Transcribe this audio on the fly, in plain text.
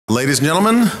Ladies and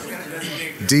gentlemen,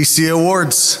 DC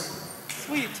Awards.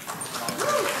 Sweet.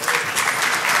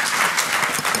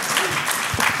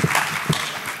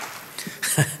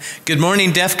 Good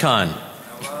morning, DEF CON.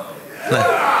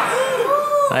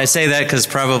 I say that because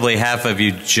probably half of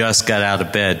you just got out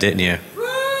of bed, didn't you?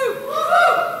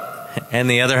 And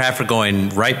the other half are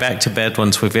going right back to bed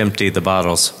once we've emptied the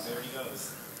bottles. There he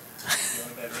goes. He's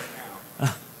going to bed right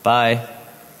now. Bye.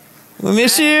 We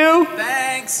miss you.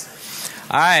 Thanks.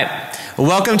 All right.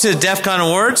 Welcome to the DEF CON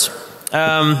Awards.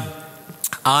 I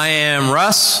am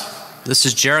Russ. This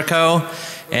is Jericho.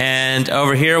 And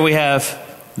over here we have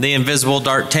the invisible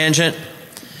Dart Tangent.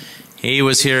 He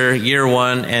was here year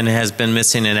one and has been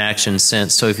missing in action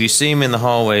since. So if you see him in the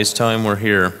hallways, tell him we're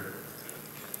here.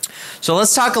 So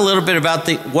let's talk a little bit about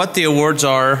what the awards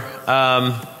are,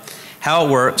 how it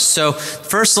works. So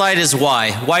first slide is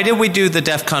why. Why did we do the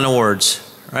DEF CON Awards?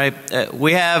 Right?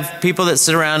 We have people that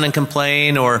sit around and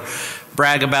complain or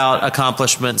brag about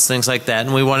accomplishments, things like that,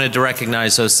 and we wanted to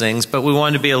recognize those things, but we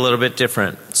wanted to be a little bit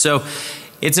different. So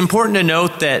it's important to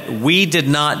note that we did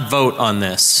not vote on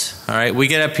this. All right? We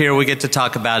get up here, we get to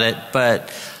talk about it,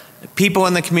 but people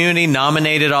in the community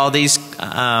nominated all these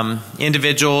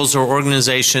individuals or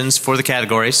organizations for the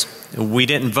categories. We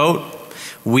didn't vote.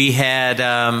 We had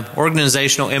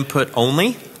organizational input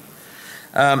only.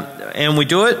 And we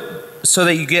do it so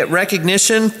that you get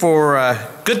recognition for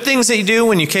good things that you do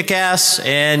when you kick ass,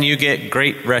 and you get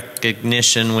great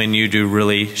recognition when you do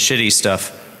really shitty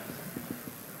stuff.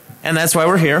 And that's why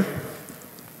we're here.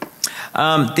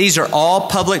 These are all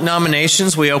public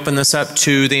nominations. We open this up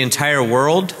to the entire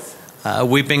world.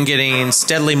 We've been getting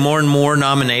steadily more and more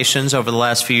nominations over the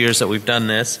last few years that we've done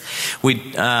this.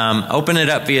 We open it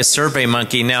up via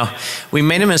SurveyMonkey. Now, we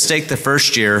made a mistake the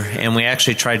first year, and we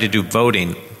actually tried to do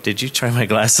voting. Did you try my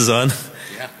glasses on?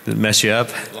 Yeah. Did it mess you up?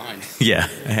 Blind. Yeah,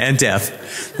 and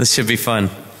deaf. This should be fun.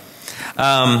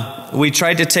 We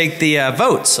tried to take the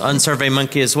votes on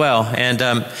SurveyMonkey as well, and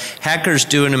hackers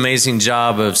do an amazing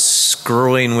job of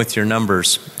screwing with your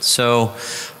numbers. So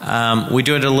we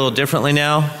do it a little differently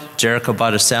now. Jericho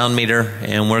bought a sound meter,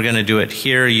 and we're going to do it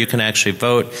here. You can actually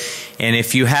vote. And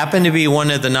if you happen to be one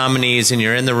of the nominees and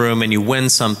you're in the room and you win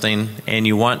something and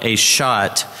you want a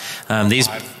shot, these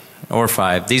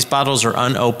bottles are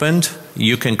unopened.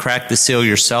 You can crack the seal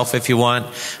yourself if you want.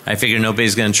 I figure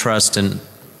nobody's going to trust an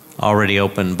already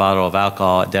open bottle of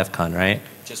alcohol at DEF CON, right?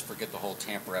 Just forget the whole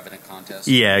tamper evident contest.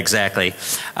 Yeah, exactly.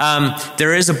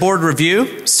 There is a board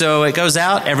review, so it goes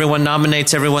out. Everyone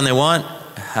nominates everyone they want.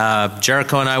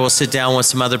 Jericho and I will sit down with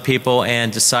some other people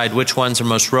and decide which ones are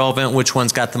most relevant, which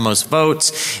ones got the most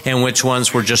votes, and which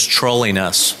ones were just trolling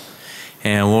us.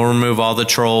 And we'll remove all the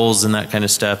trolls and that kind of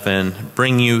stuff and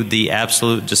bring you the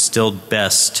absolute distilled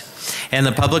best. And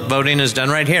the public voting is done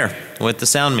right here with the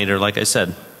sound meter, like I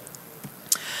said.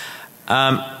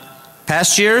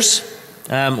 Past years,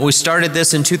 we started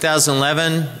this in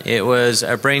 2011. It was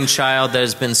a brainchild that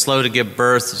has been slow to give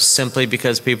birth simply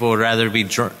because people would rather be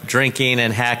drinking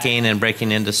and hacking and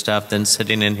breaking into stuff than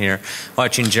sitting in here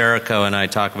watching Jericho and I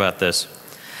talk about this.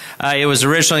 It was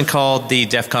originally called the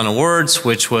DEF CON Awards,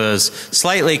 which was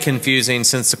slightly confusing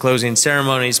since the closing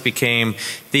ceremonies became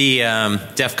the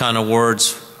DEF CON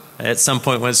Awards at some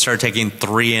point when it started taking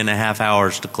 3.5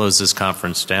 hours to close this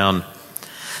conference down.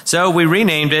 So we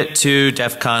renamed it to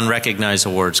DEF CON Recognize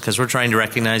Awards because we're trying to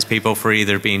recognize people for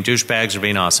either being douchebags or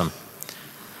being awesome.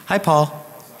 Hi, Paul.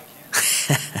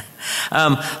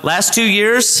 Last 2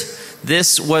 years,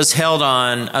 this was held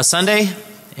on a Sunday,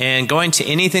 and going to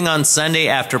anything on Sunday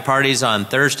after parties on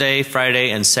Thursday,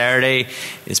 Friday, and Saturday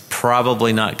is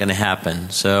probably not going to happen.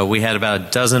 So we had about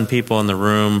a dozen people in the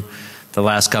room the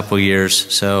last couple of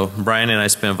years. So Brian and I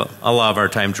spent a lot of our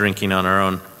time drinking on our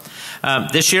own.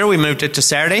 This year we moved it to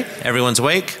Saturday. Everyone's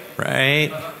awake, right?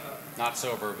 Not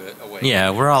sober, but awake.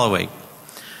 Yeah, we're all awake.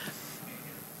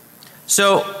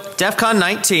 So DEF CON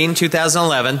 19,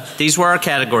 2011, these were our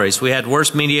categories. We had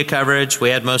worst media coverage, we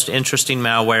had most interesting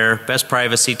malware, best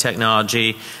privacy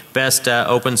technology, best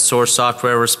open source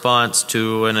software response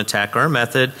to an attack or a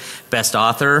method, best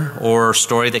author or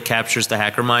story that captures the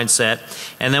hacker mindset,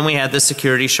 and then we had the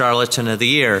security charlatan of the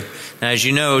year. Now, as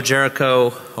you know,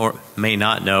 Jericho, or may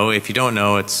not know, if you don't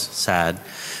know, it's sad,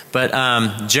 but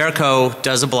Jericho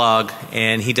does a blog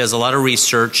and he does a lot of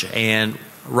research and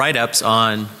write-ups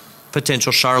on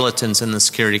potential charlatans in the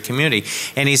security community.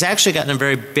 And he's actually gotten a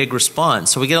very big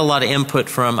response. So we get a lot of input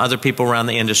from other people around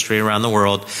the industry, around the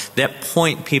world, that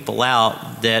point people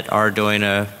out that are doing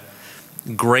a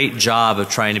great job of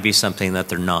trying to be something that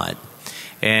they're not.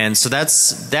 And so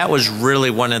that was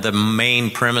really one of the main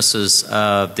premises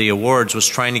of the awards, was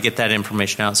trying to get that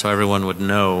information out so everyone would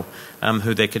know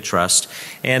who they could trust.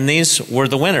 And these were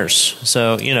the winners.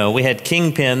 So, you know, we had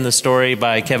Kingpin, the story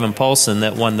by Kevin Poulsen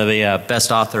that won the best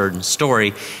authored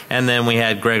story. And then we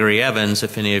had Gregory Evans,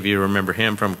 if any of you remember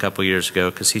him from a couple years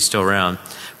ago, because he's still around,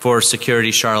 for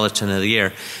Security Charlatan of the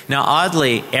Year. Now,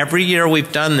 oddly, every year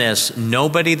we've done this,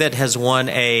 nobody that has won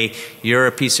a You're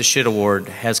a Piece of Shit award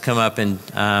has come up and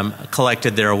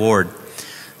collected their award.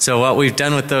 So what we've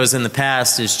done with those in the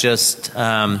past is just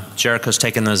Jericho's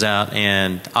taken those out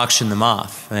and auctioned them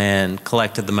off and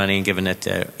collected the money and given it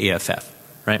to EFF,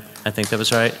 right? I think that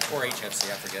was right. Or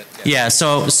HFC, I forget. Yeah,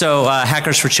 so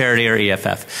Hackers for Charity or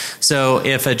EFF. So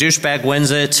if a douchebag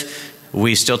wins it,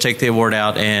 we still take the award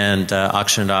out and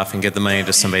auction it off and give the money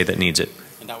to somebody that needs it.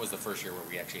 And that was the first year where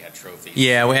we actually had trophies.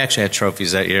 Yeah, we actually had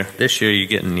trophies that year. This year you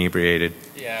get inebriated.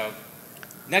 Yeah.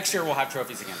 Next year we'll have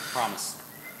trophies again, promise.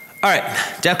 All right,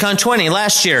 DEF CON 20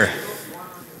 last year.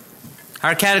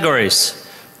 Our categories: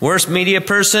 worst media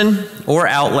person or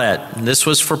outlet. This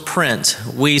was for print.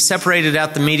 We separated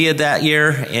out the media that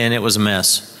year and it was a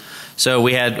mess. So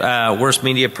we had worst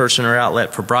media person or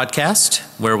outlet for broadcast,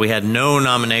 where we had no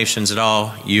nominations at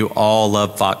all. You all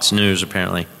love Fox News,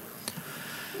 apparently.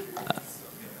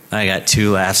 I got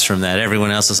 2 laughs from that.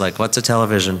 Everyone else is like, what's a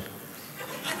television?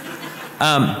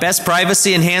 Best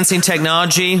privacy enhancing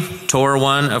technology, Tor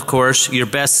won, of course. Your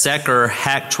best sec or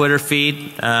hack Twitter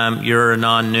feed, you're a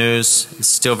non-news, it's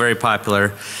still very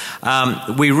popular.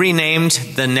 We renamed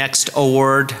the next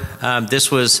award.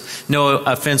 This was, no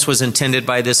offense was intended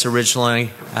by this originally.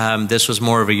 This was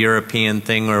more of a European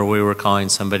thing where we were calling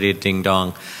somebody a ding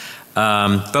dong.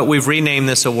 But we've renamed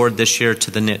this award this year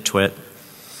to the Nitwit.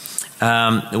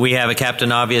 We have a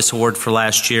Captain Obvious award for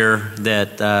last year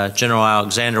that General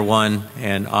Alexander won,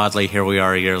 and oddly here we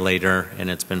are a year later and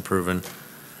it's been proven.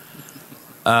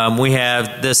 We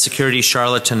have the Security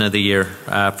Charlatan of the Year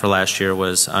for last year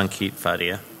was Ankit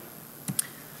Fadia.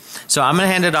 So I'm going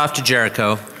to hand it off to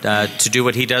Jericho to do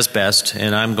what he does best,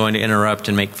 and I'm going to interrupt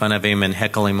and make fun of him and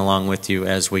heckle him along with you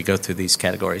as we go through these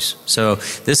categories. So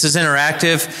this is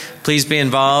interactive. Please be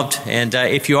involved. And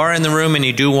if you are in the room and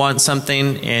you do want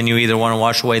something and you either want to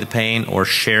wash away the pain or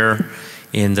share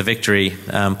in the victory,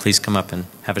 please come up and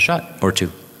have a shot or 2.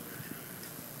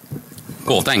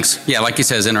 Cool, thanks. Yeah, like he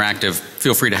says, interactive.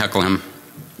 Feel free to heckle him.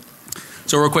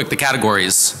 So real quick, the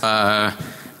categories.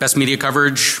 Best media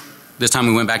coverage. This time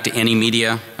we went back to any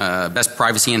media. Best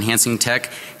privacy enhancing tech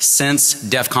since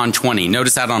DEF CON 20.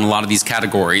 Notice that on a lot of these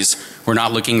categories. We're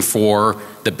not looking for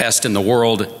the best in the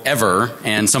world ever,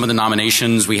 and some of the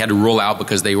nominations we had to rule out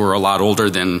because they were a lot older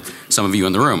than some of you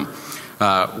in the room.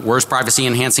 Worst privacy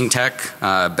enhancing tech,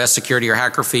 best security or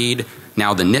hacker feed,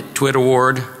 now the Nitwit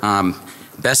award,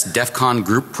 best DEF CON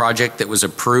group project that was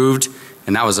approved,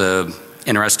 and that was a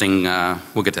interesting,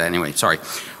 we'll get to that anyway, sorry.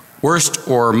 Worst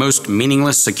or most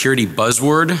meaningless security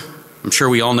buzzword. I'm sure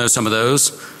we all know some of those.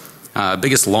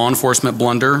 Biggest law enforcement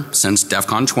blunder since DEF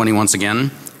CON 20 once again.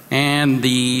 And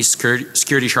the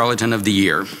Security Charlatan of the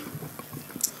Year.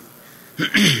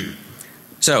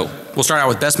 So we'll start out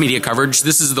with best media coverage.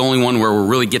 This is the only one where we'll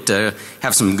really get to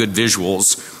have some good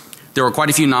visuals. There were quite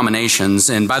a few nominations,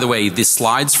 and by the way, the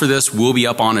slides for this will be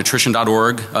up on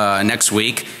attrition.org next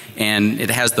week, and it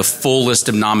has the full list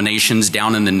of nominations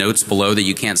down in the notes below that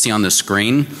you can't see on the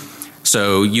screen.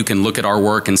 So you can look at our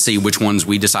work and see which ones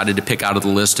we decided to pick out of the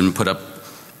list and put up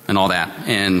and all that,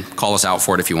 and call us out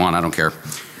for it if you want, I don't care.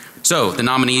 So the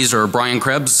nominees are Brian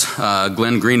Krebs,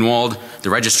 Glenn Greenwald, The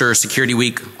Register, Security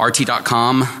Week,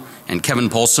 RT.com, and Kevin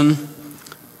Poulsen.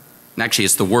 And actually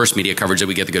it's the worst media coverage that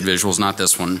we get the good visuals, not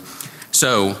this one.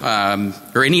 So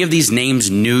are any of these names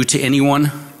new to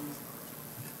anyone?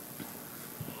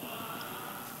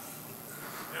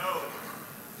 No.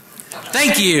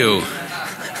 Thank you.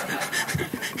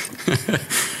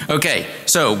 Okay,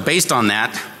 so based on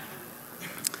that,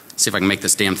 see if I can make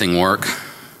this damn thing work.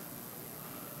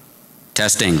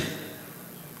 Testing.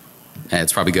 Yeah,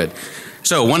 it's probably good.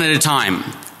 So one at a time.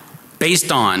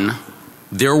 Based on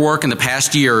their work in the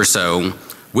past year or so,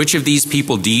 which of these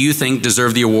people do you think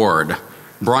deserve the award?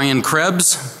 Brian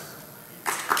Krebs?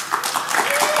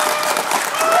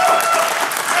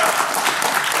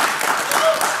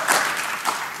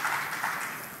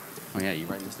 Oh yeah, you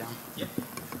writing this down? Yeah.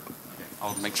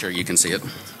 I'll make sure you can see it.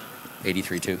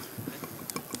 83.2.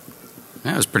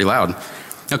 That was pretty loud.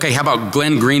 Okay, how about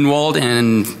Glenn Greenwald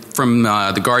and from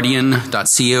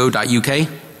theguardian.co.uk?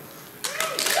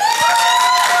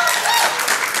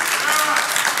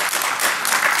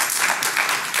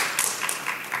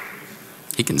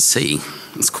 He can see.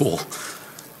 It's cool.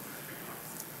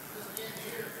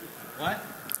 What?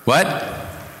 What?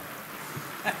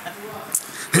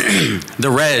 The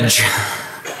Reg.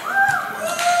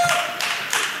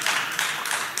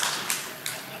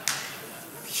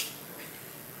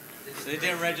 They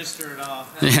didn't register at all.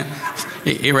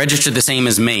 It registered the same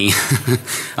as me.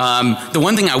 The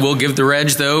one thing I will give the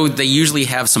Reg, though, they usually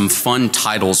have some fun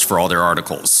titles for all their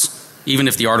articles. Even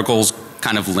if the article's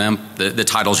kind of limp, the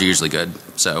titles are usually good.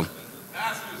 So.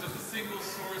 Masters of the single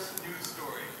source news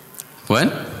story. What?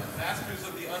 Masters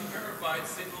of the unverified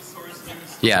single source news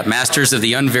story. Yeah, Masters of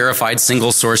the unverified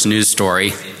single source news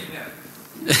story.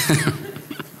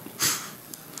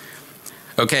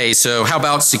 Okay, so how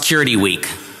about Security Week?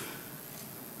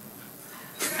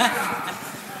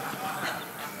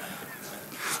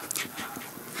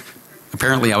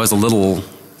 Apparently I was a little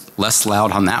less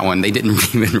loud on that one. They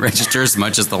didn't even register as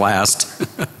much as the last.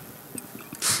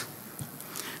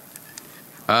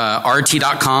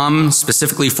 RT.com,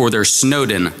 specifically for their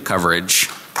Snowden coverage.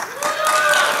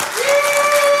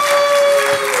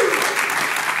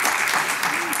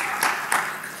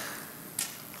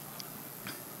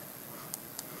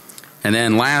 And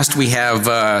then last we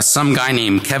have some guy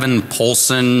named Kevin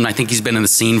Polson. I think he's been in the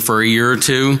scene for a year or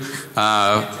two.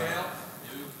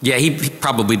 Yeah, he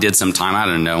probably did some time. I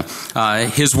don't know.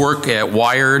 His work at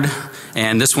Wired,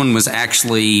 and this one was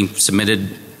actually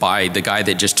submitted by the guy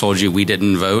that just told you we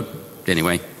didn't vote.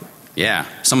 Anyway, yeah,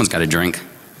 someone's got a drink.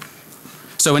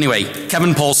 So anyway,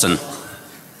 Kevin Polson.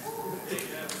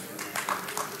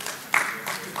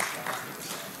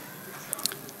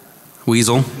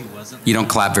 Weasel, you don't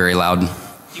clap very loud.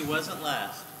 He wasn't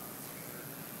last.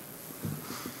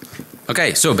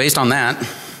 Okay, so based on that,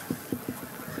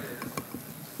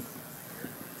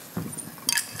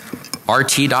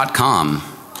 RT.com.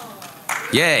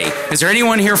 Yay. Is there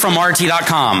anyone here from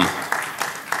RT.com?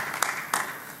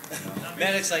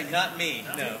 Maddox's like, not me,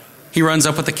 no. He runs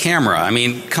up with the camera. I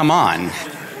mean, come on.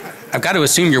 I've got to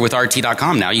assume you're with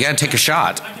RT.com now. You got to take a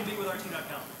shot. I can be with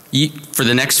RT.com. For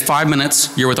the next 5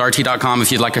 minutes, you're with RT.com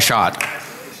if you'd like a shot.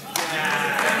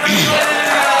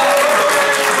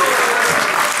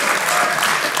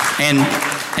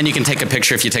 And you can take a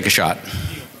picture if you take a shot.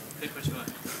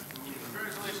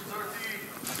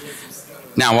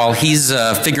 Now, while he's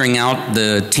figuring out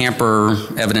the tamper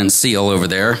evidence seal over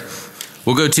there,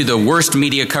 we'll go to the worst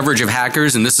media coverage of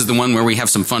hackers, and this is the one where we have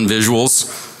some fun visuals.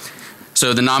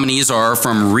 So the nominees are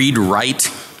from Read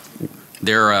Write,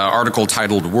 their article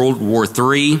titled World War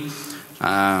III.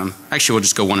 Actually, we'll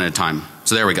just go one at a time.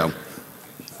 So there we go.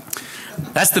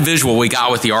 That's the visual we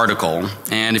got with the article.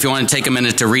 And if you want to take a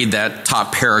minute to read that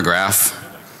top paragraph.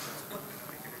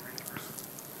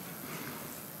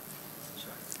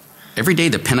 Every day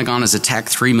the Pentagon is attacked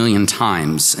 3 million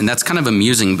times. And that's kind of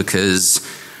amusing because,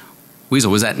 Weasel,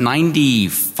 was that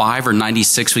 95 or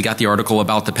 96 we got the article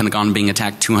about the Pentagon being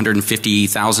attacked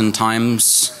 250,000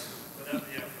 times?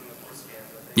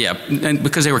 Yeah, and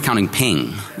because they were counting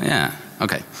ping. Yeah,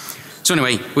 okay. So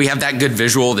anyway, we have that good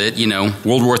visual that, you know,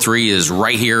 World War III is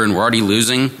right here and we're already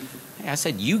losing. Hey, I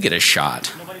said you get a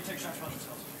shot. Nobody takes shots by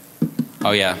themselves.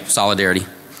 Oh yeah, solidarity.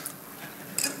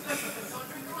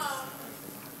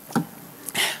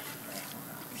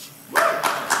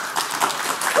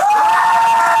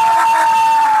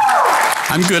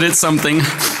 I'm good at something.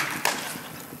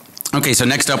 Okay, so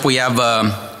next up we have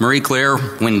Marie Claire,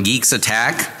 When Geeks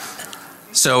Attack.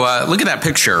 So look at that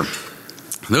picture.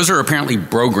 Those are apparently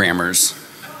programmers.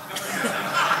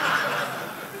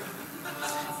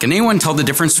 Can anyone tell the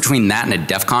difference between that and a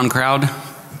DEF CON crowd?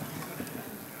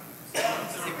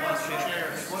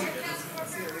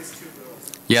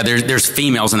 Yeah, there's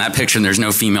females in that picture and there's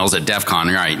no females at DEF CON.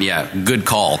 Right, yeah, good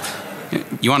call.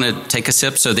 You want to take a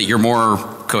sip so that you're more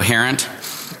coherent?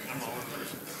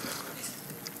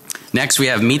 Next we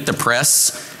have Meet the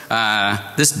Press.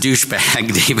 This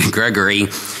douchebag, David Gregory,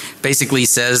 basically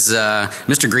says,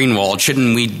 Mr. Greenwald,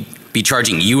 shouldn't we be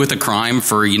charging you with a crime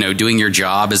for, you know, doing your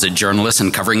job as a journalist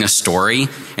and covering a story?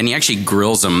 And he actually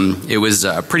grills him. It was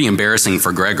pretty embarrassing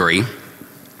for Gregory.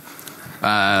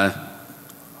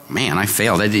 Man, I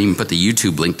failed. I didn't even put the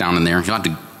YouTube link down in there. You'll have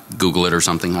to Google it or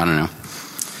something. I don't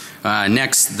know.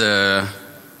 Next, the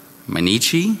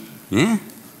Mainichi? Yeah?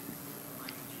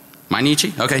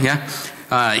 Mainichi? Okay, yeah.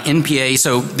 NPA.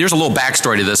 So there's a little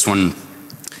backstory to this one.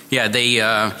 Yeah, they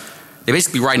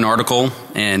basically write an article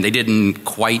and they didn't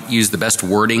quite use the best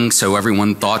wording, so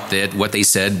everyone thought that what they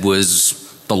said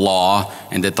was the law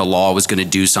and that the law was going to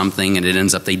do something, and it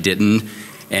ends up they didn't.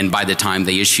 And by the time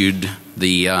they issued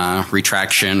the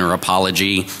retraction or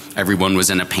apology, everyone was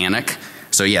in a panic.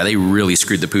 So yeah, they really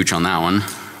screwed the pooch on that one.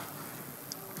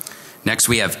 Next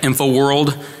we have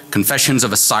InfoWorld, Confessions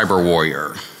of a Cyber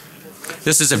Warrior.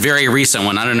 This is a very recent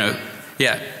one. I don't know.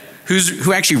 Yeah.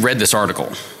 Who actually read this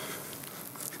article?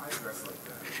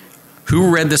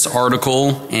 Who read this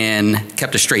article and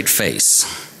kept a straight face?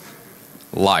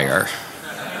 Liar.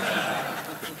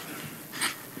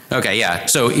 Okay, yeah.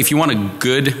 So if you want a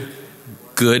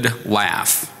good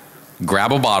laugh,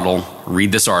 grab a bottle,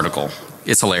 read this article.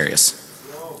 It's hilarious.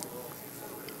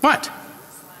 What?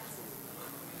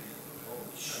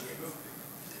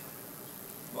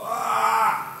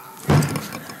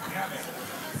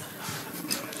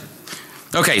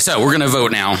 Okay, so we're going to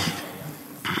vote now.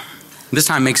 This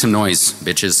time make some noise,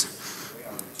 bitches.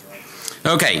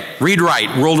 Okay, read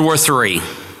right, World War III.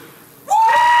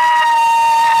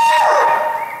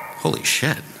 Holy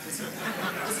shit.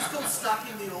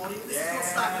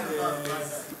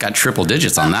 Got triple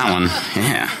digits on that one.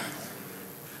 Yeah.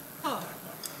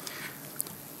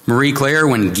 Marie Claire,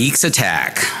 when geeks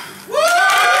attack.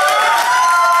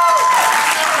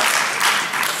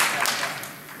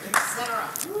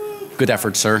 Good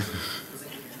effort, sir.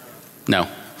 No.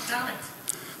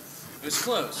 It was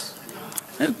close.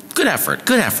 Good effort,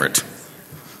 good effort.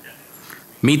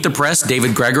 Meet the Press,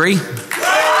 David Gregory.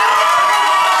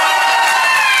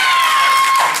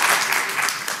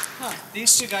 Huh,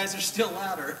 these two guys are still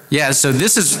louder. Yeah, so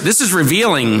this is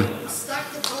revealing.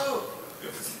 Stack the vote.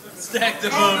 Stack the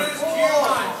vote.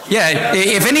 Yeah,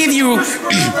 if any of you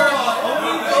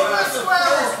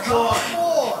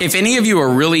if any of you are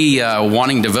really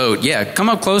wanting to vote, yeah, come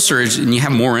up closer and you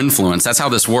have more influence. That's how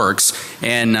this works.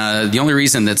 And the only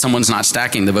reason that someone's not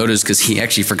stacking the vote is because he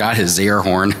actually forgot his air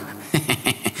horn.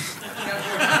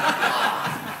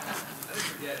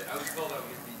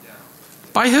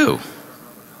 By who?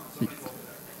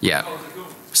 Yeah,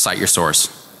 cite your source.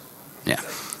 Yeah.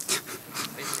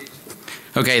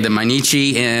 Okay, the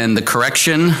Mainichi and the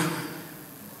correction.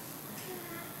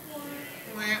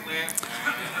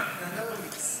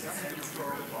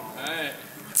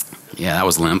 Yeah, that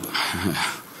was limp.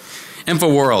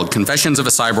 InfoWorld, Confessions of a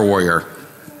Cyber Warrior.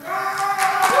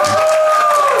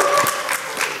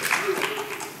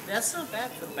 That's not bad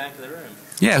for the back of the room.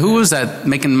 Yeah, who was that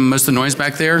making most of the noise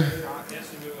back there?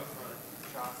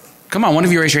 Come on, one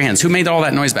of you raise your hands. Who made all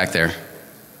that noise back there?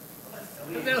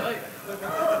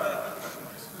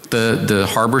 The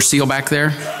harbor seal back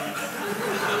there?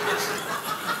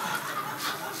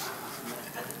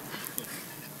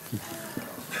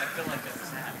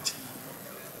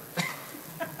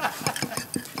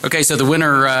 Okay, so the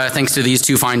winner, thanks to these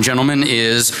two fine gentlemen,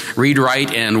 is Read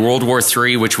Write and World War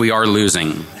III, which we are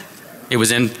losing. It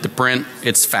was in the print,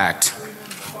 it's fact.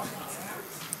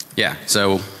 Yeah,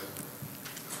 so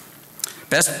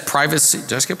best privacy,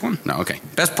 did I skip one? No, okay.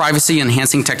 Best privacy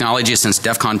enhancing technology since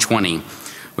DEF CON 20.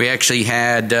 We actually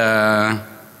had, I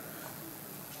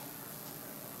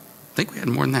think we had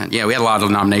more than that. Yeah, we had a lot of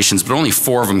nominations, but only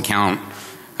 4 of them count.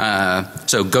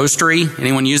 So Ghostery,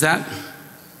 anyone use that?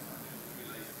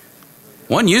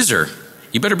 One user.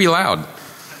 You better be loud.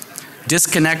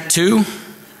 Disconnect 2,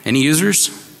 any users?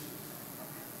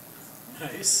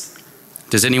 Nice.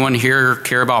 Does anyone here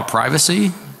care about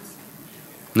privacy?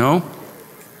 No?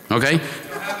 Okay.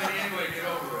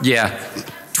 Yeah.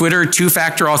 Twitter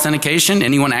 2-factor authentication.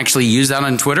 Anyone actually use that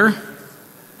on Twitter?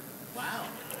 Wow.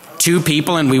 2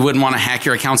 people and we wouldn't want to hack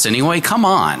your accounts anyway? Come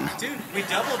on. Dude, we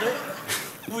doubled it.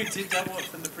 We did double it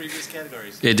from the previous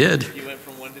categories. It did. You went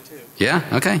from 1 to 2. Yeah,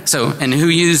 okay. So, and who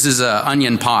uses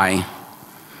onion pie?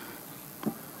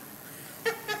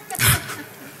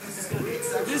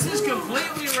 This is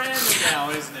completely random now,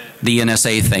 isn't it? The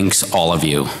NSA thanks all of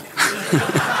you.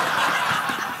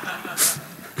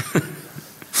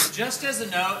 Just as a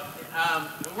note,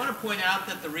 we want to point out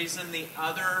that the reason the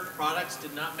other products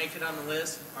did not make it on the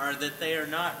list are that they are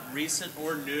not recent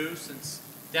or new since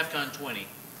DEF CON 20.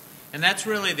 And that's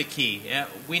really the key.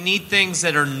 We need things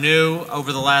that are new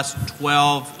over the last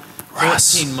 12,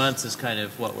 14 months is kind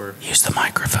of what we're... Use the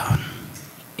microphone.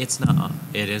 It's not.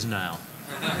 It is now.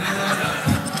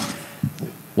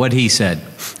 What he said.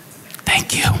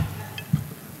 Thank you.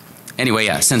 Anyway,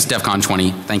 yeah, since DEF CON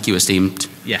 20, thank you, esteemed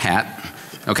hat.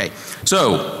 Okay,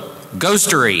 so,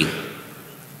 Ghostery.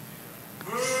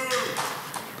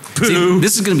 See,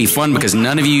 this is going to be fun because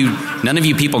none of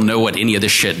you people know what any of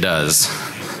this shit does.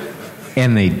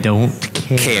 And they don't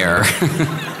care.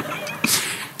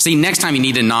 See, next time you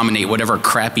need to nominate whatever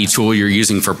crappy tool you're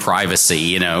using for privacy,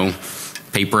 you know,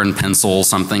 paper and pencil,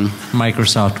 something.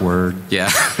 Microsoft Word. Yeah.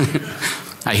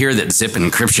 I hear that zip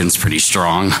encryption's pretty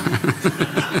strong. Little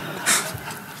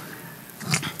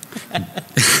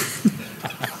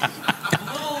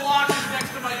lock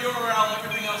next to my URL,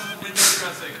 everything else is window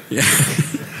dressing. Yeah.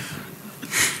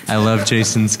 I love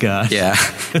Jason Scott. Yeah.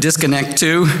 Disconnect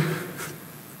 2.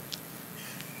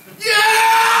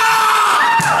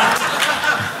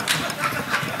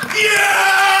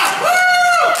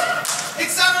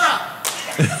 Etc.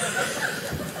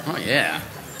 Oh yeah.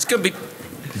 It's gonna be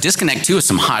Disconnect 2 is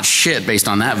some hot shit based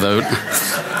on that vote.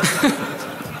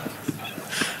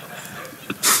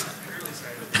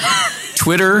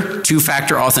 Twitter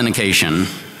two-factor authentication.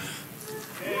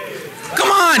 Come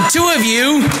on, 2 of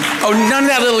you. Oh, none of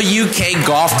that little UK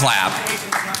golf clap.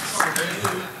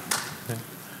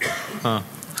 Huh.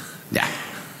 Yeah.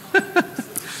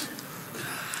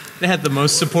 They had the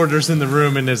most supporters in the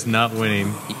room and is not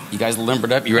winning. You guys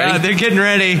limbered up. You ready? They're getting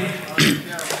ready.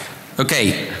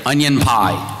 Okay, onion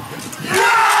pie.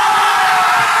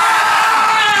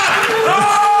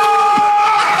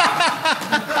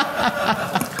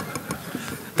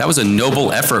 That was a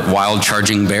noble effort, wild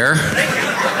charging bear.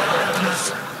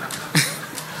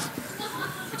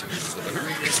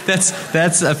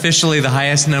 That's officially the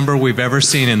highest number we've ever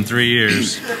seen in 3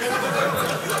 years.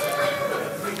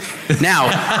 Now,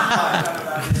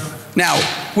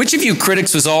 which of you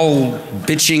critics was all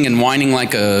bitching and whining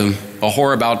like a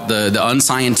whore about the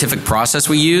unscientific process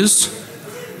we use?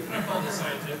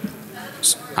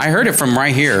 I heard it from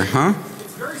right here, huh?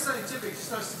 It's very scientific,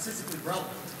 just not statistically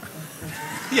relevant.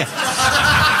 Yeah.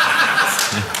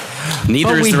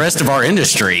 Neither is the rest of our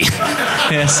industry.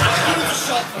 Yes.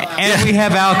 And we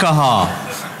have alcohol.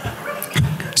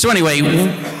 So anyway,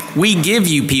 we give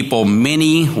you people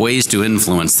many ways to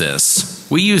influence this.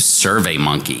 We use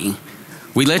SurveyMonkey.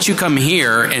 We let you come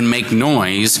here and make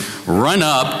noise, run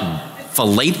up,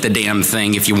 fillet the damn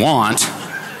thing if you want.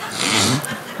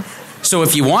 So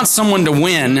if you want someone to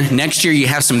win, next year you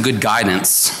have some good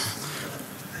guidance.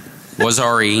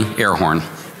 Wazari air horn.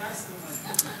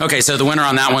 Okay, so the winner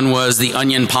on that one was the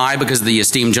onion pie because of the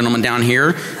esteemed gentleman down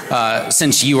here.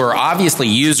 Since you are obviously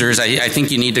users, I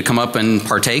think you need to come up and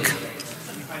partake.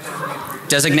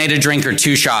 Designated drinker,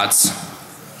 2 shots.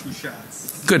 2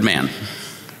 shots. Good man.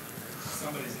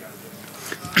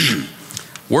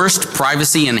 Worst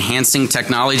privacy enhancing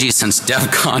technology since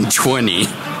DEF CON 20.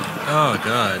 Oh,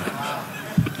 God.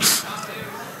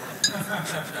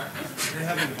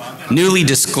 Newly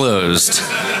disclosed.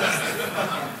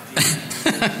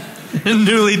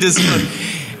 Newly disclosed.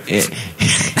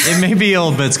 It may be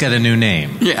old, but it's got a new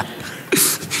name. Yeah.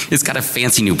 It's got a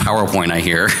fancy new PowerPoint, I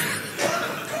hear.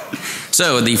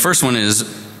 So the first one is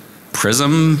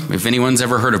Prism. If anyone's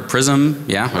ever heard of Prism,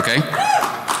 yeah, okay.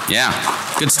 Yeah,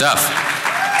 good stuff.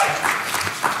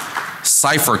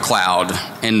 Cipher Cloud,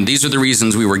 and these are the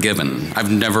reasons we were given. I've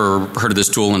never heard of this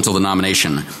tool until the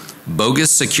nomination.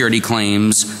 Bogus security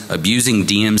claims, abusing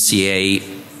DMCA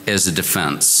as a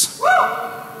defense.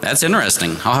 That's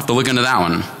interesting. I'll have to look into that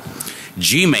one.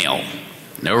 Gmail,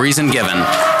 no reason given.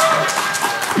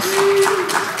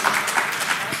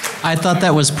 I thought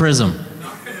that was Prism.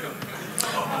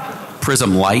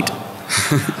 Prism Lite.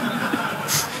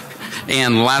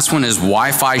 And the last one is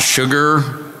Wi-Fi Sugar.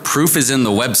 Proof is in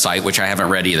the website, which I haven't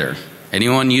read either.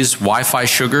 Anyone use Wi-Fi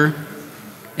Sugar?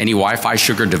 Any Wi-Fi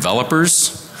Sugar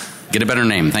developers? Get a better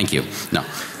name, thank you. No.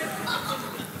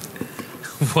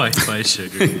 Wi-Fi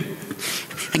Sugar.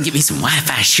 Give me some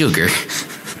Wi-Fi Sugar.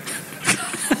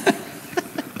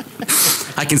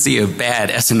 I can see a bad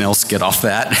SNL skit off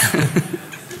that.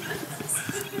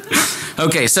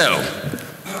 Okay, so.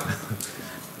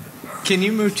 Can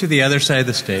you move to the other side of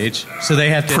the stage? So they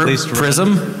have to at least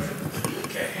Prism?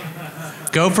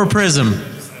 Go for Prism.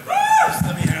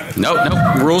 Nope,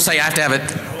 nope. Rules say I have to have it.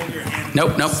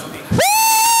 Nope, nope.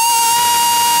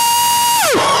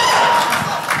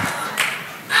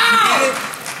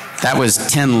 That was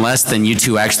 10 less than you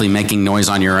two actually making noise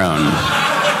on your own.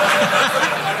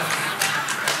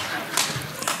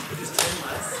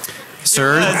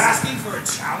 Sir? Asking for a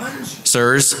challenge?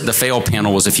 Sirs, the fail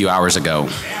panel was a few hours ago.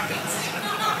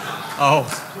 Oh,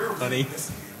 funny.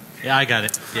 Yeah, I got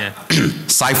it. Yeah.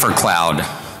 Cipher Cloud.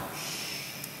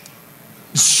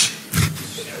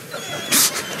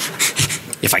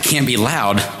 If I can't be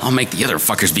loud, I'll make the other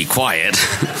fuckers be quiet.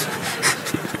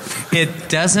 It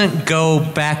doesn't go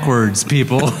backwards,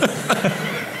 people.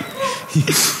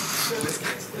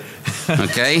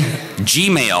 Okay.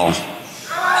 Gmail.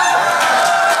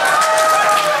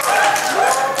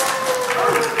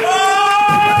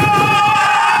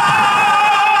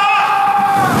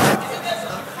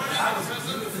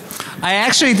 I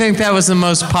actually think that was the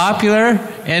most popular,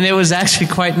 and it was actually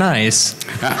quite nice.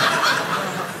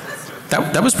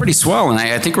 That was pretty swell, and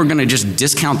I think we're going to just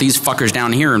discount these fuckers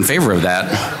down here in favor of that.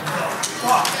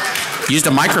 Used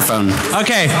a microphone.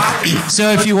 Okay,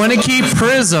 so if you want to keep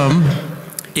Prism.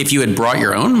 If you had brought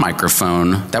your own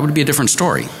microphone, that would be a different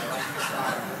story.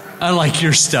 I like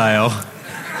your style.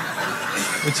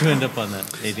 What'd you end up on that?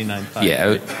 89.5?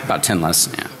 Yeah, about 10 less,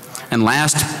 yeah. And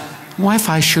last,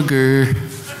 Wi-Fi Sugar.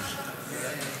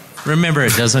 Remember,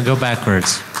 it doesn't go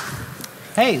backwards.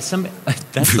 Hey. Hey,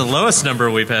 that's the lowest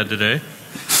number we've had today.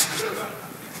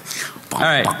 All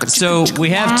right, so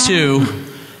we have two.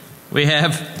 We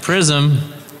have Prism.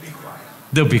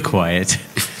 They'll be quiet.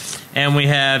 And we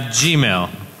have Gmail.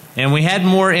 And we had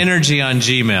more energy on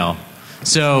Gmail.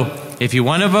 So if you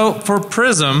want to vote for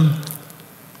Prism,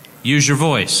 use your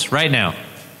voice right now.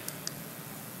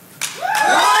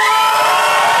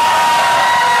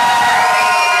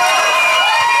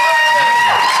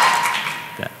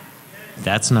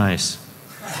 That's nice.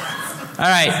 All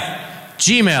right,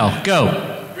 Gmail, go.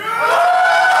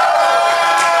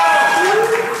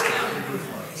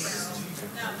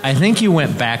 I think you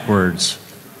went backwards.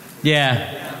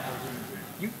 Yeah.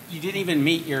 You didn't even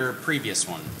meet your previous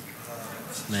one.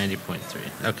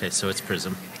 90.3. Okay, so it's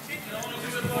Prism.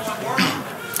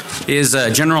 Is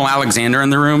General Alexander in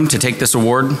the room to take this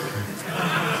award?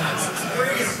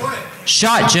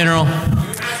 Shot, General.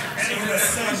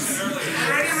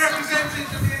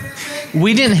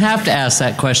 We didn't have to ask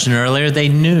that question earlier. They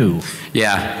knew.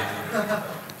 Yeah.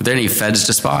 Are there any feds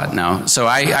to spot? No. So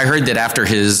I heard that after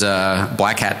his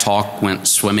Black Hat talk went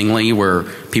swimmingly, where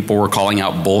people were calling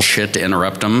out bullshit to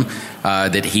interrupt him,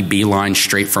 that he beelined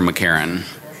straight for McCarran.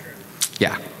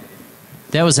 Yeah.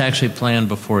 That was actually planned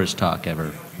before his talk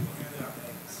ever.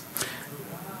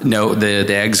 No,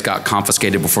 the eggs got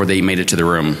confiscated before they made it to the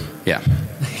room. Yeah.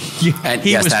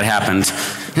 Yes, that happened.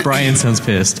 Brian sounds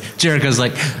pissed. Jericho's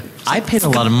like, I paid a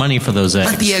lot of money for those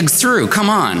eggs. Let the eggs through. Come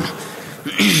on.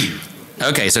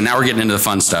 Okay, so now we're getting into the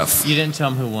fun stuff. You didn't tell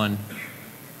them who won.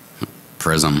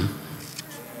 Prism.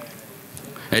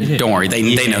 Don't worry,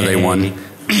 they know they won.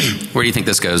 Where do you think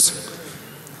this goes?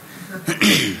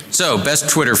 So, best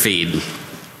Twitter feed.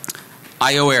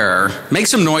 IO Error. Make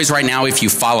some noise right now if you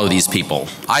follow these people.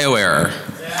 IO Error.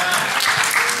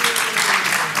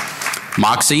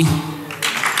 Moxie.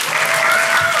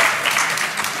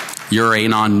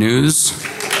 Uranon News.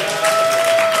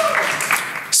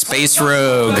 Space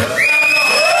Rogue.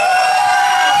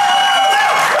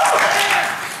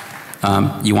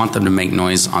 You want them to make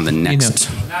noise on the next.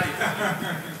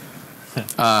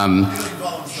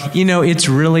 You know, it's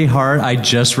really hard. I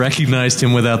just recognized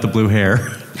him without the blue hair.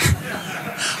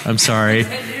 I'm sorry.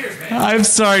 I'm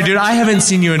sorry, dude. I haven't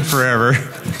seen you in forever.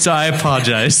 So I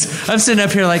apologize. I'm sitting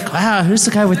up here like, wow, who's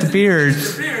the guy with the beard?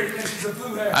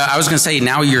 I was going to say,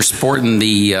 now you're sporting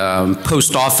the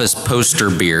post office poster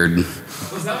beard.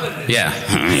 Yeah.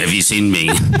 Have you seen me?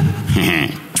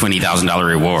 $20,000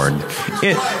 reward.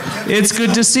 It's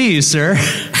good to see you, sir.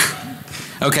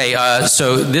 Okay,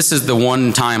 so this is the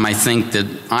one time I think that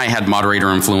I had moderator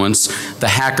influence. The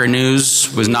Hacker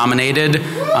News was nominated.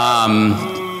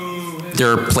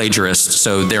 They're plagiarists,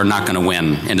 so they're not going to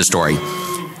win. End of story.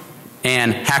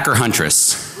 And Hacker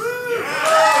Huntress.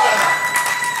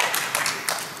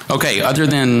 Okay, other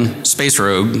than Space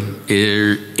Rogue,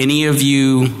 are any of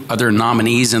you other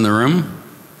nominees in the room?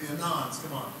 The Anons,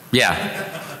 come on. Yeah.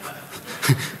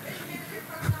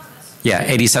 Yeah,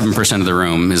 87% of the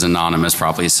room is anonymous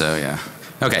probably, so yeah.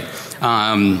 Okay.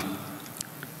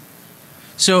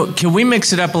 So can we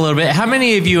mix it up a little bit? How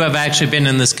many of you have actually been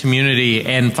in this community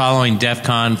and following DEF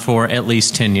CON for at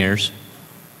least 10 years?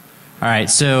 All right,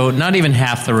 so not even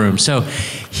half the room. So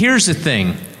here's the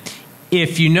thing.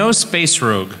 If you know Space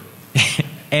Rogue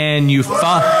and you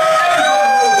followed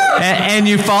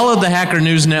the Hacker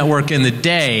News Network in the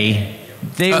day,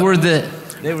 they were the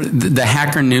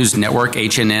Hacker News Network,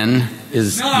 HNN,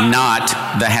 is not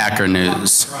the Hacker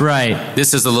News. Right.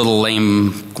 This is a little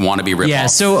lame wannabe ripoff. Yeah,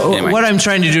 so anyway. What I'm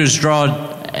trying to do is draw,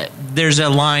 there's a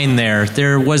line there.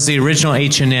 There was the original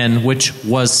HNN, which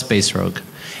was Space Rogue.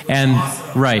 And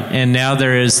right, and now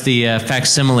there is the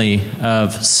facsimile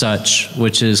of such,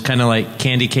 which is kind of like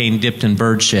candy cane dipped in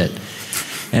bird shit.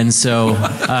 And so,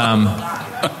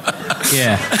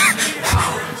 yeah.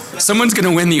 Someone's going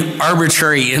to win the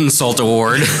arbitrary insult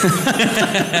award.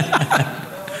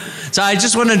 So I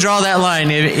just want to draw that line.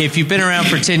 If you've been around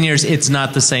for 10 years, it's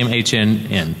not the same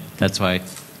HNN. That's why.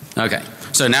 Okay,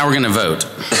 so now we're going to vote.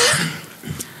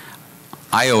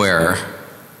 IO Error.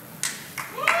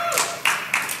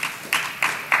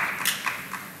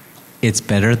 It's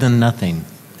better than nothing.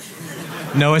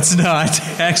 No, it's not.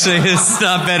 Actually, it's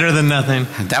not better than nothing.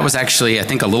 That was actually, I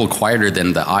think, a little quieter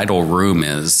than the idle room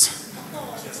is.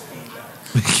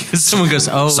 Someone goes,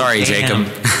 oh, sorry, damn.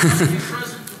 Jacob.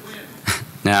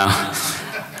 Now,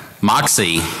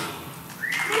 Moxie.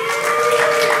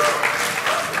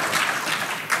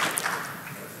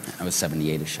 I was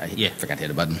 78-ish. I forgot to hit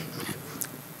a button.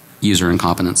 User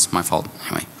incompetence, my fault.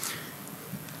 Anyway.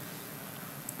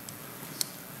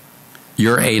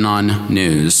 Your Anon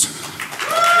News.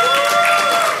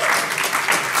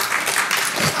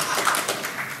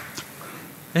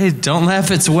 Hey, don't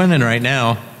laugh. It's winning right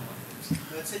now.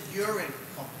 That's a urine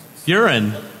competition.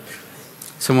 Urine.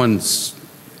 Someone's.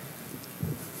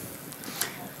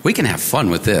 We can have fun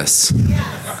with this.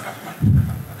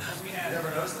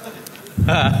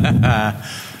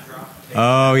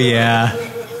 Oh, yeah.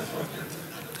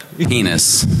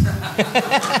 Penis.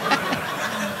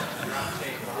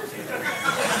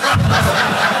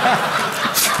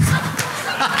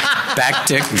 Back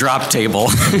tick drop table.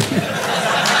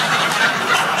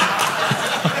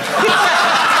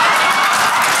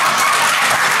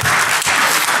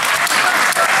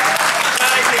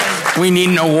 We need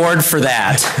an award for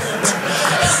that.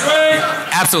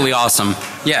 Absolutely awesome.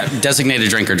 Yeah, designated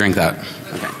drinker, drink that.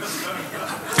 Okay.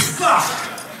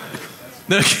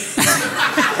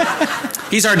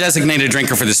 He's our designated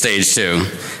drinker for the stage, too.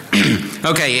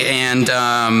 Okay, and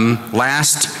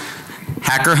last,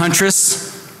 Hacker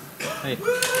Huntress. Hey.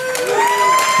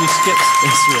 You skipped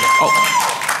Space Rogue. Oh.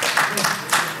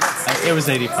 It was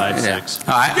 85.6.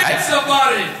 Yeah. Get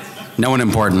somebody! No one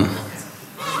important.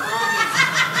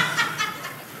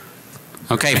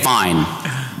 Okay, fine.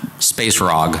 Space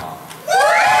Rog.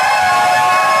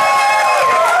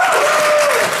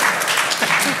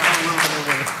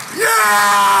 Yeah!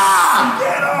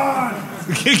 Get on!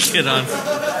 Get on.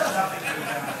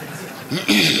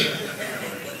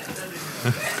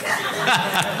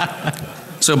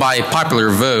 So by popular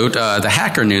vote, the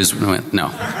Hacker News went, no.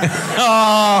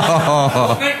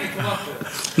 Oh.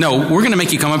 No, we're going to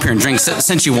make you come up here and drink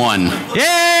since you won.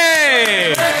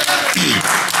 Yay!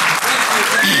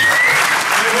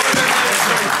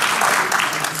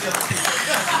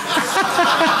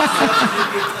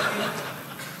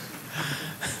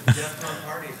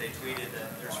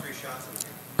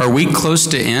 Are we close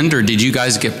to end, or did you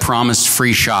guys get promised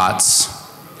free shots?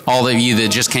 All of you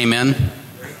that just came in?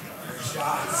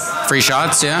 Free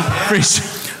shots, yeah? Free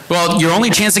Well, your only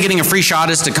chance of getting a free shot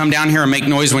is to come down here and make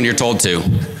noise when you're told to.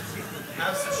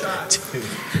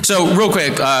 So, real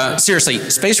quick, seriously,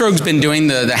 Space Rogue's been doing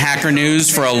the Hacker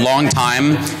News for a long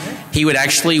time. He would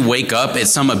actually wake up at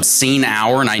some obscene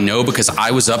hour, and I know because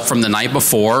I was up from the night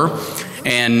before,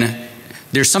 and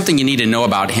there's something you need to know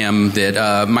about him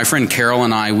that my friend Carol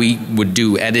and I, we would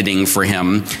do editing for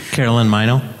him. Carolyn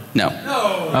Mino? No.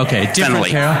 Okay, different Fenley.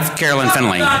 Carol? Carolyn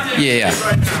Fenley. Yeah.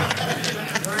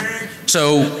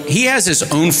 So he has his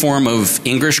own form of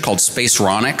English called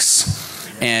Spaceronics.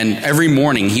 And every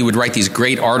morning he would write these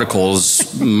great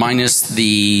articles minus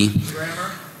the,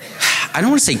 I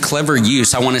don't want to say clever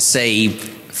use, I want to say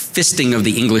fisting of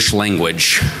the English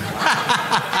language.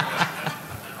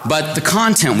 But the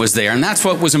content was there, and that's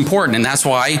what was important, and that's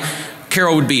why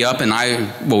Carol would be up and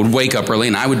I would wake up early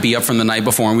and I would be up from the night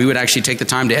before and we would actually take the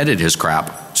time to edit his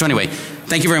crap. So anyway,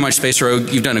 thank you very much, Space Rogue.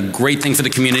 You've done a great thing for the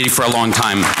community for a long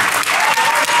time.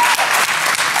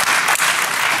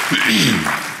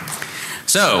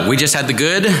 So, we just had the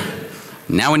good,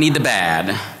 now we need the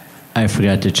bad. I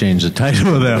forgot to change the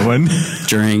title of that one.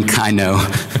 Drink, I know.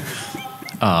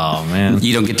 Oh, man.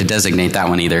 You don't get to designate that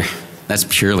one either. That's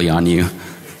purely on you.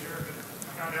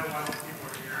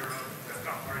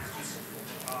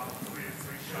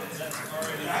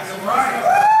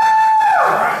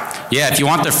 Yeah, if you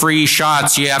want the free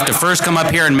shots, you have to first come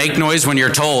up here and make noise when you're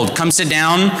told. Come sit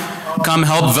down, come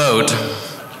help vote.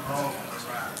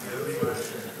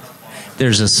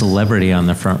 There's a celebrity on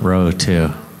the front row, too.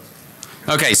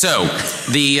 Okay, so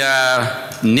the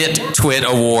Nit-Twit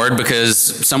Award, because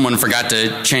someone forgot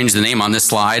to change the name on this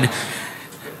slide.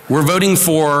 We're voting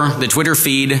for the Twitter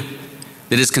feed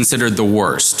that is considered the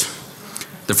worst.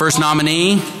 The first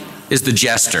nominee is the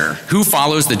Jester. Who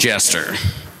follows the Jester?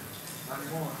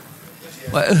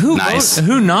 Nice.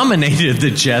 Who nominated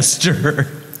the Jester?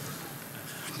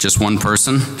 Just one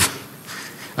person?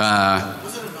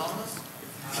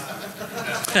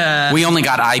 We only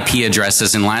got IP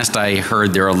addresses, and last I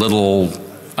heard they're a little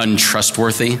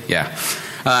untrustworthy. Yeah.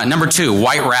 Number 2,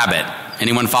 White Rabbit.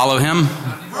 Anyone follow him?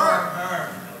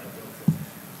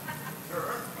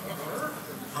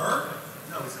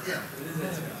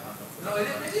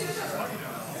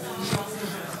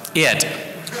 It.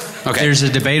 Okay. There's a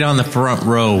debate on the front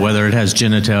row whether it has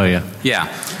genitalia. Yeah.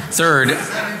 Third,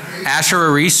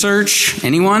 Ashera Research.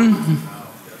 Anyone?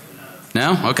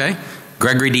 No? Okay.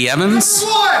 Gregory D. Evans.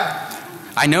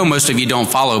 I know most of you don't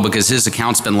follow because his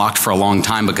account's been locked for a long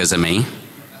time because of me.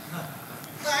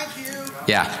 Thank you.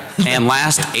 Yeah. And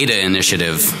last, Ada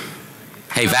Initiative.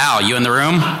 Hey Val, you in the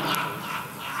room?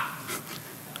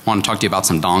 Want to talk to you about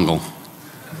some dongle.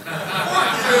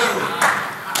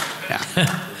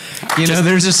 Yeah. You know,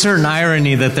 there's a certain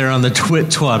irony that they're on the Twit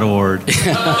Twat Award.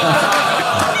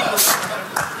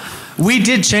 We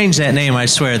did change that name, I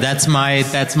swear. That's my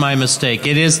mistake.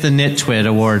 It is the Nitwit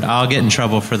Award. I'll get in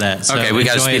trouble for that. So Okay, we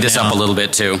got to enjoy speed it this now. up a little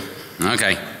bit too.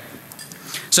 Okay.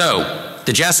 So,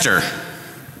 the Jester.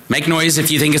 Make noise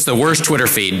if you think it's the worst Twitter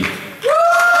feed.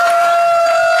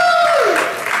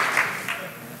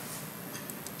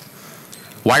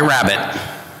 White Rabbit.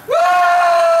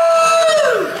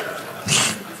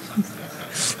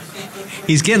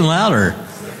 He's getting louder.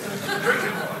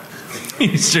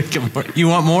 He's drinking more. You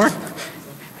want more?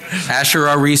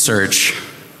 Asherah Research.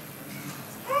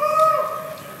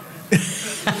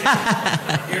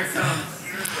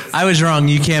 I was wrong.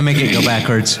 You can't make it go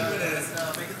backwards.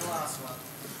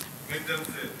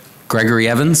 Gregory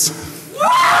Evans.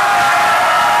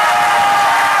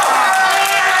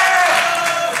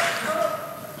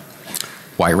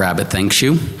 White Rabbit thanks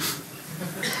you.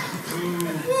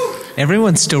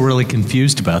 Everyone's still really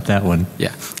confused about that one.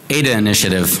 Yeah. Ada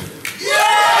Initiative.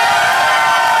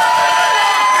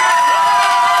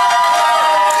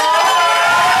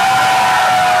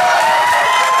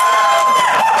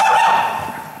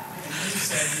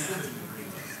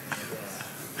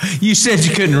 You said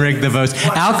you couldn't rig the votes.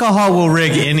 Alcohol will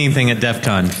rig anything at DEF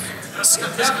CON.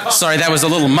 Sorry, that was a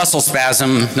little muscle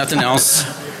spasm, nothing else.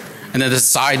 And then the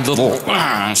side little,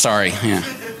 sorry, yeah.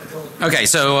 Okay,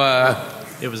 so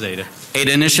It was Ada.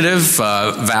 Ada Initiative,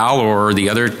 Val or the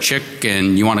other chick,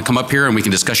 and you want to come up here and we can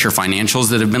discuss your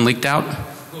financials that have been leaked out?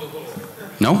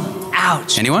 No?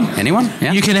 Ouch. Anyone? Anyone?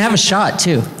 Yeah? You can have a shot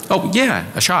too. Oh, yeah,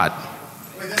 a shot.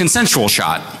 Consensual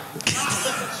shot.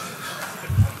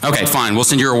 Okay, fine. We'll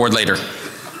send your award later.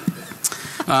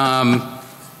 I'm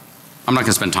not going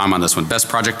to spend time on this one. Best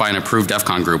project by an approved DEF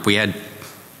CON group. We had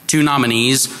 2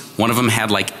 nominees. One of them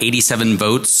had like 87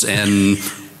 votes and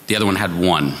the other one had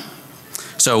 1.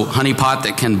 So, honeypot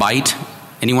that can bite.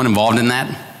 Anyone involved in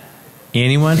that?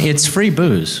 Anyone? It's free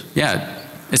booze. Yeah.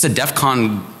 It's a DEF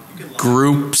CON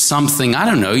group something. I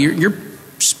don't know. You're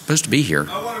supposed to be here.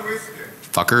 I want a whiskey.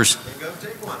 Fuckers. Go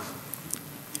take one.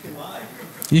 You can lie.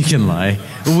 You can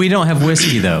lie. We don't have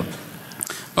whiskey though.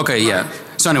 Okay, yeah.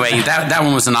 So anyway, that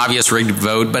one was an obvious rigged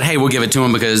vote, but hey, we'll give it to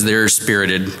them because they're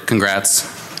spirited. Congrats.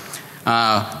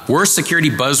 Worst security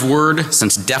buzzword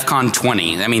since DEF CON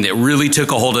 20. I mean, it really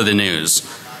took a hold of the news.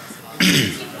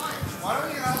 Why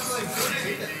don't you have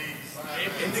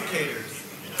like indicators?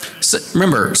 So,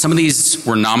 remember, some of these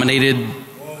were nominated.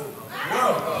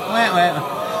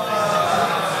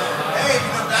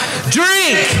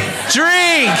 Drink!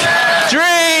 Drink!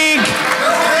 Drink!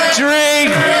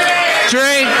 Drink!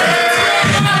 Drink!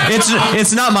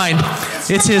 It's not mine.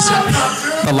 It's his.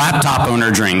 The laptop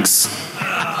owner drinks.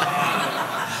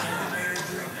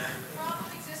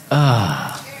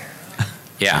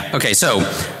 Yeah, okay, so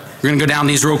we're going to go down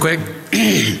these real quick.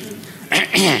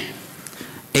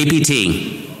 APT.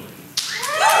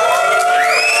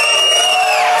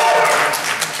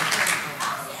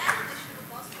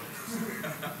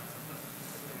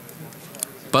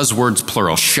 Buzzwords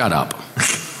plural, shut up. No,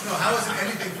 how is it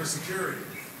anything for security?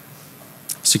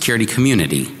 Security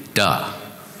community, duh.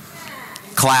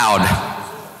 Cloud.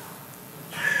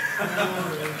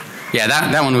 Yeah,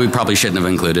 that one we probably shouldn't have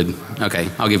included. Okay,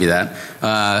 I'll give you that.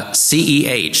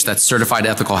 CEH, that's Certified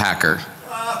Ethical Hacker.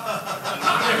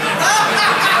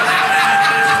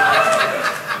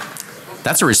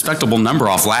 That's a respectable number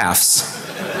off laughs.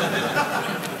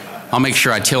 I'll make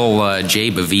sure I tell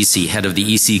Jay Bavisi, head of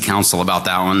the EC Council, about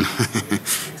that one.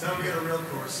 Tell me get a real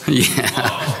course. Yeah.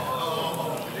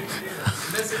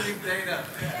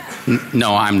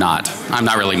 No, I'm not. I'm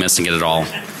not really missing it at all.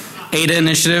 Ada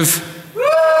Initiative.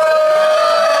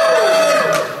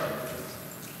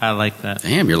 I like that.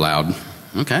 Damn, you're loud.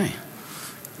 Okay.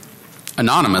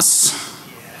 Anonymous.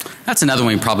 That's another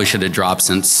one we probably should have dropped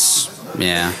since,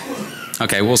 yeah.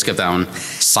 Okay, we'll skip that one.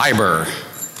 Cyber.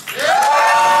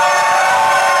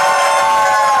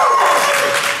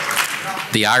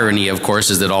 The irony, of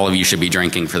course, is that all of you should be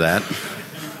drinking for that.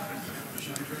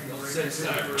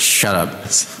 Shut up.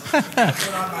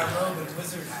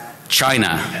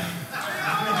 China.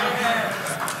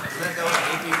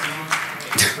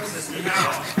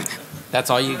 That's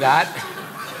all you got?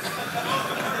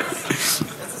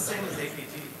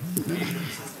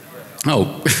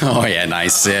 Oh, oh yeah,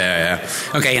 nice. Yeah,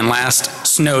 yeah. Okay, and last,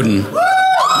 Snowden.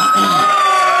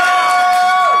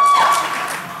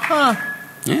 Huh.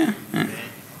 Yeah, yeah.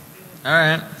 All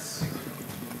right.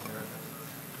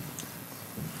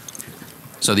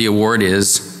 So the award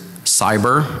is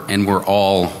cyber, and we're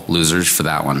all losers for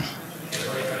that one.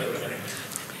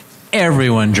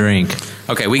 Everyone drink.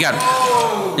 Okay, we got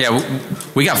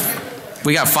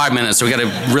 5 minutes, so we got to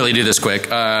really do this quick.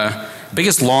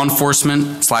 biggest law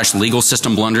enforcement / legal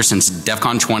system blunder since DEF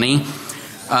CON 20.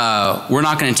 We're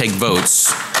not going to take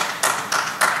votes.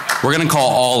 We're going to call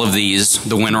all of these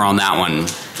the winner on that one,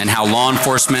 and how law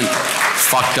enforcement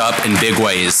fucked up in big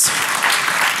ways.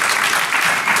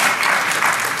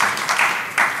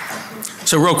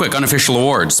 So real quick, unofficial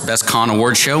awards. Best con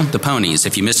award show, the Ponies.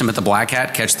 If you missed them at the Black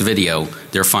Hat, catch the video.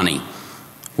 They're funny.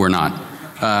 We're not.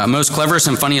 Most cleverest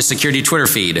and funniest security Twitter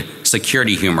feed,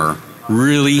 security humor.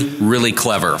 Really, really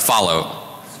clever. Follow.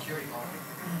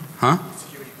 Huh?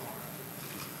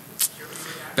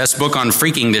 Best book on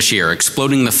freaking this year,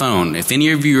 Exploding the Phone. If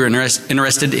any of you are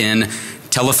interested in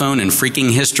telephone and freaking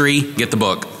history, get the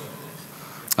book.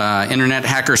 Internet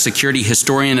Hacker Security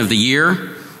Historian of the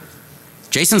Year,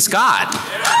 Jason Scott.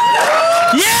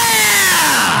 Yeah!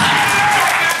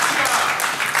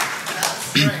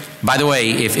 By the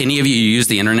way, if any of you use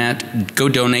the internet, go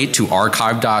donate to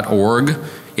archive.org.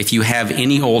 If you have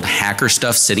any old hacker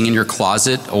stuff sitting in your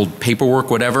closet, old paperwork,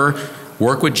 whatever,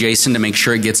 work with Jason to make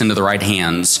sure it gets into the right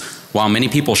hands. While many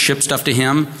people ship stuff to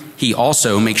him, he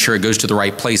also makes sure it goes to the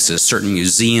right places, certain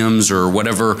museums or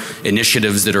whatever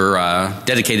initiatives that are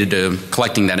dedicated to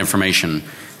collecting that information.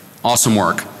 Awesome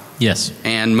work. Yes.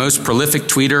 And most prolific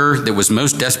tweeter that was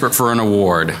most desperate for an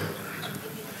award.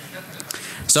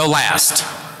 So last,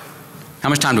 how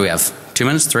much time do we have? 2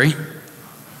 minutes? 3?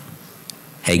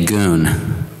 Hey,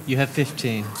 goon. You have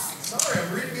 15. Sorry,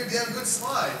 I'm reading your damn good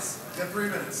slides. You got 3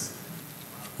 minutes.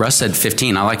 Russ said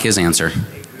 15. I like his answer.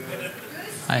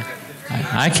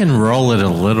 I can roll it a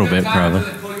little bit, probably.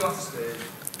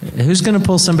 Who's going to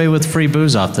pull somebody with free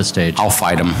booze off the stage? I'll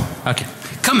fight him. Okay.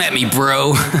 Come at me,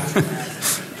 bro.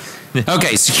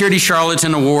 Okay, Security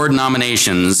Charlatan Award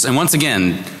nominations. And once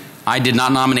again, I did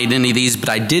not nominate any of these, but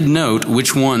I did note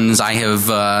which ones I have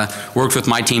worked with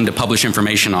my team to publish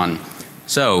information on.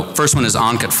 So, first one is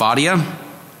Ankit Fadia.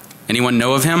 Anyone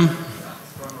know of him?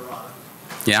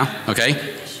 Yeah?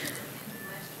 Okay.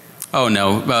 Oh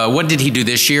no. What did he do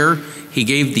this year? He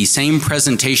gave the same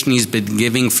presentation he's been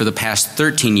giving for the past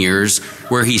 13 years,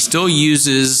 where he still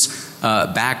uses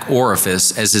back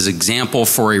orifice as his example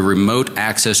for a remote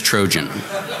access Trojan.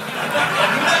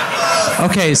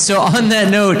 Okay, so on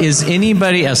that note, is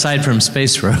anybody, aside from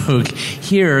Space Rogue,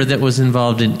 here that was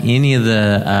involved in any of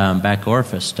the back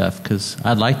orifice stuff? Because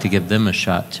I'd like to give them a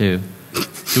shot too.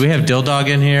 Do we have Dildog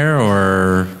in here,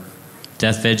 or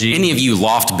Death Veggie? Any of you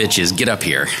loft bitches, get up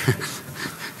here.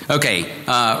 Okay,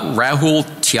 Rahul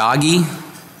Tyagi.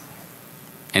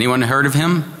 Anyone heard of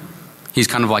him? He's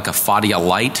kind of like a Fadia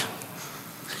light.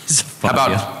 How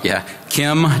about, yeah,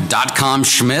 Kim.com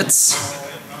Schmitz?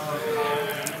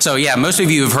 So yeah, most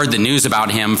of you have heard the news about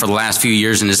him for the last few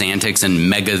years and his antics and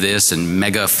mega this and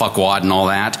mega fuckwad and all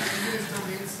that.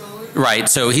 Right,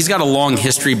 so he's got a long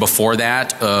history before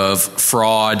that of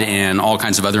fraud and all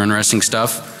kinds of other interesting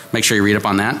stuff. Make sure you read up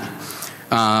on that.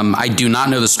 I do not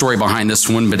know the story behind this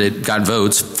one, but it got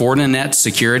votes. Fortinet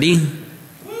Security.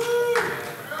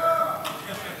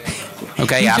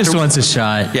 Okay, he just wants a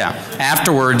shot. Yeah.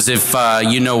 Afterwards, if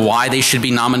you know why they should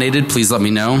be nominated, please let me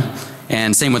know.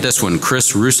 And same with this one,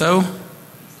 Chris Russo.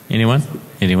 Anyone?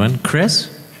 Anyone? Chris?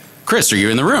 Chris, are you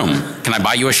in the room? Can I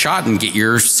buy you a shot and get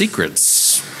your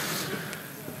secrets?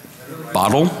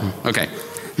 Bottle? Okay.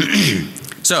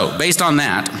 So, based on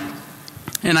that,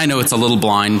 and I know it's a little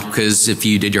blind because if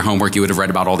you did your homework, you would have read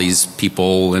about all these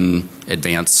people in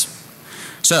advance.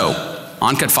 So,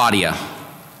 Ankit Fadia.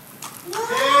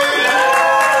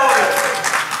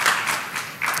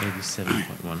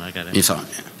 87.1, I got it. You saw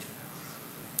it.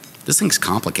 This thing's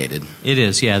complicated. It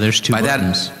is, yeah, there's two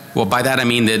buttons. Well, by that I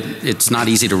mean that it's not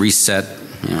easy to reset.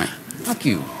 Anyway, fuck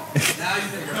you.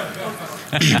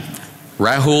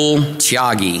 Rahul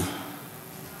Tyagi.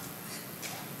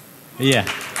 Yeah.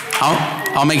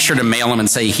 I'll make sure to mail him and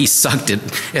say he sucked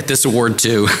at this award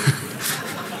too.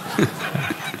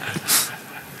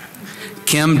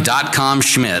 Kim.com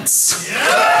Schmitz.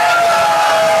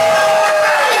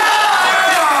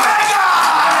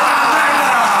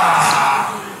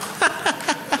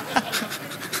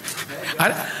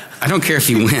 I don't care if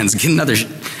he wins. Get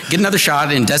another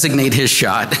shot and designate his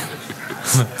shot.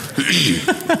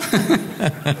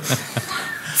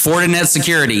 Fortinet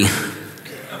Security.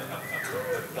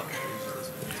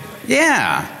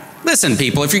 Yeah. Listen,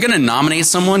 people, if you're going to nominate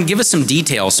someone, give us some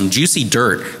details, some juicy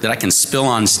dirt that I can spill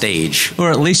on stage. Or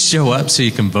at least show up so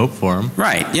you can vote for them.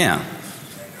 Right, yeah.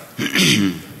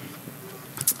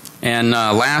 And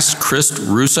last, Chris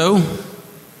Russo.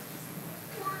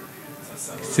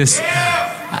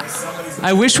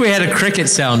 I wish we had a cricket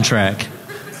soundtrack.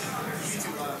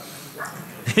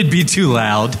 It'd be too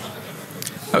loud.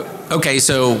 Okay,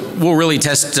 so we'll really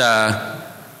test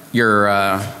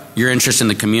your interest in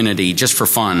the community, just for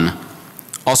fun.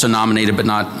 Also nominated, but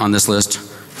not on this list,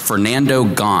 Fernando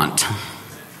Gaunt.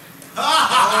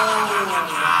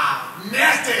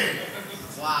 Nasty!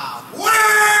 Wow.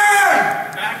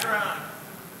 Where? Background.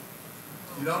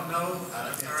 You don't know?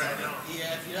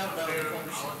 Yeah, if you don't know,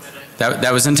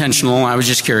 That was intentional. I was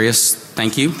just curious.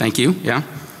 Thank you. Thank you. Yeah.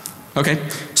 Okay.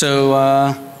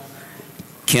 So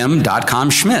Kim.com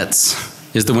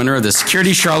Schmitz is the winner of the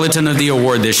Security Charlatan of the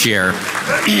Award this year.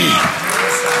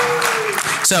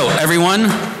 So everyone,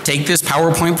 take this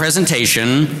PowerPoint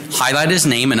presentation, highlight his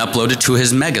name, and upload it to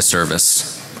his mega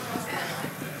service.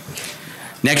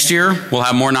 Next year, we'll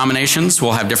have more nominations.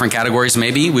 We'll have different categories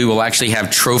maybe. We will actually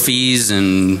have trophies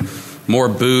and more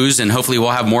booze, and hopefully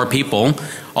we'll have more people.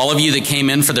 All of you that came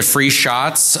in for the free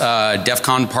shots, DEF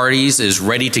CON Parties is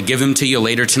ready to give them to you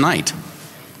later tonight.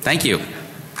 Thank you.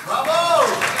 Bravo!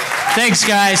 Thanks,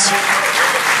 guys.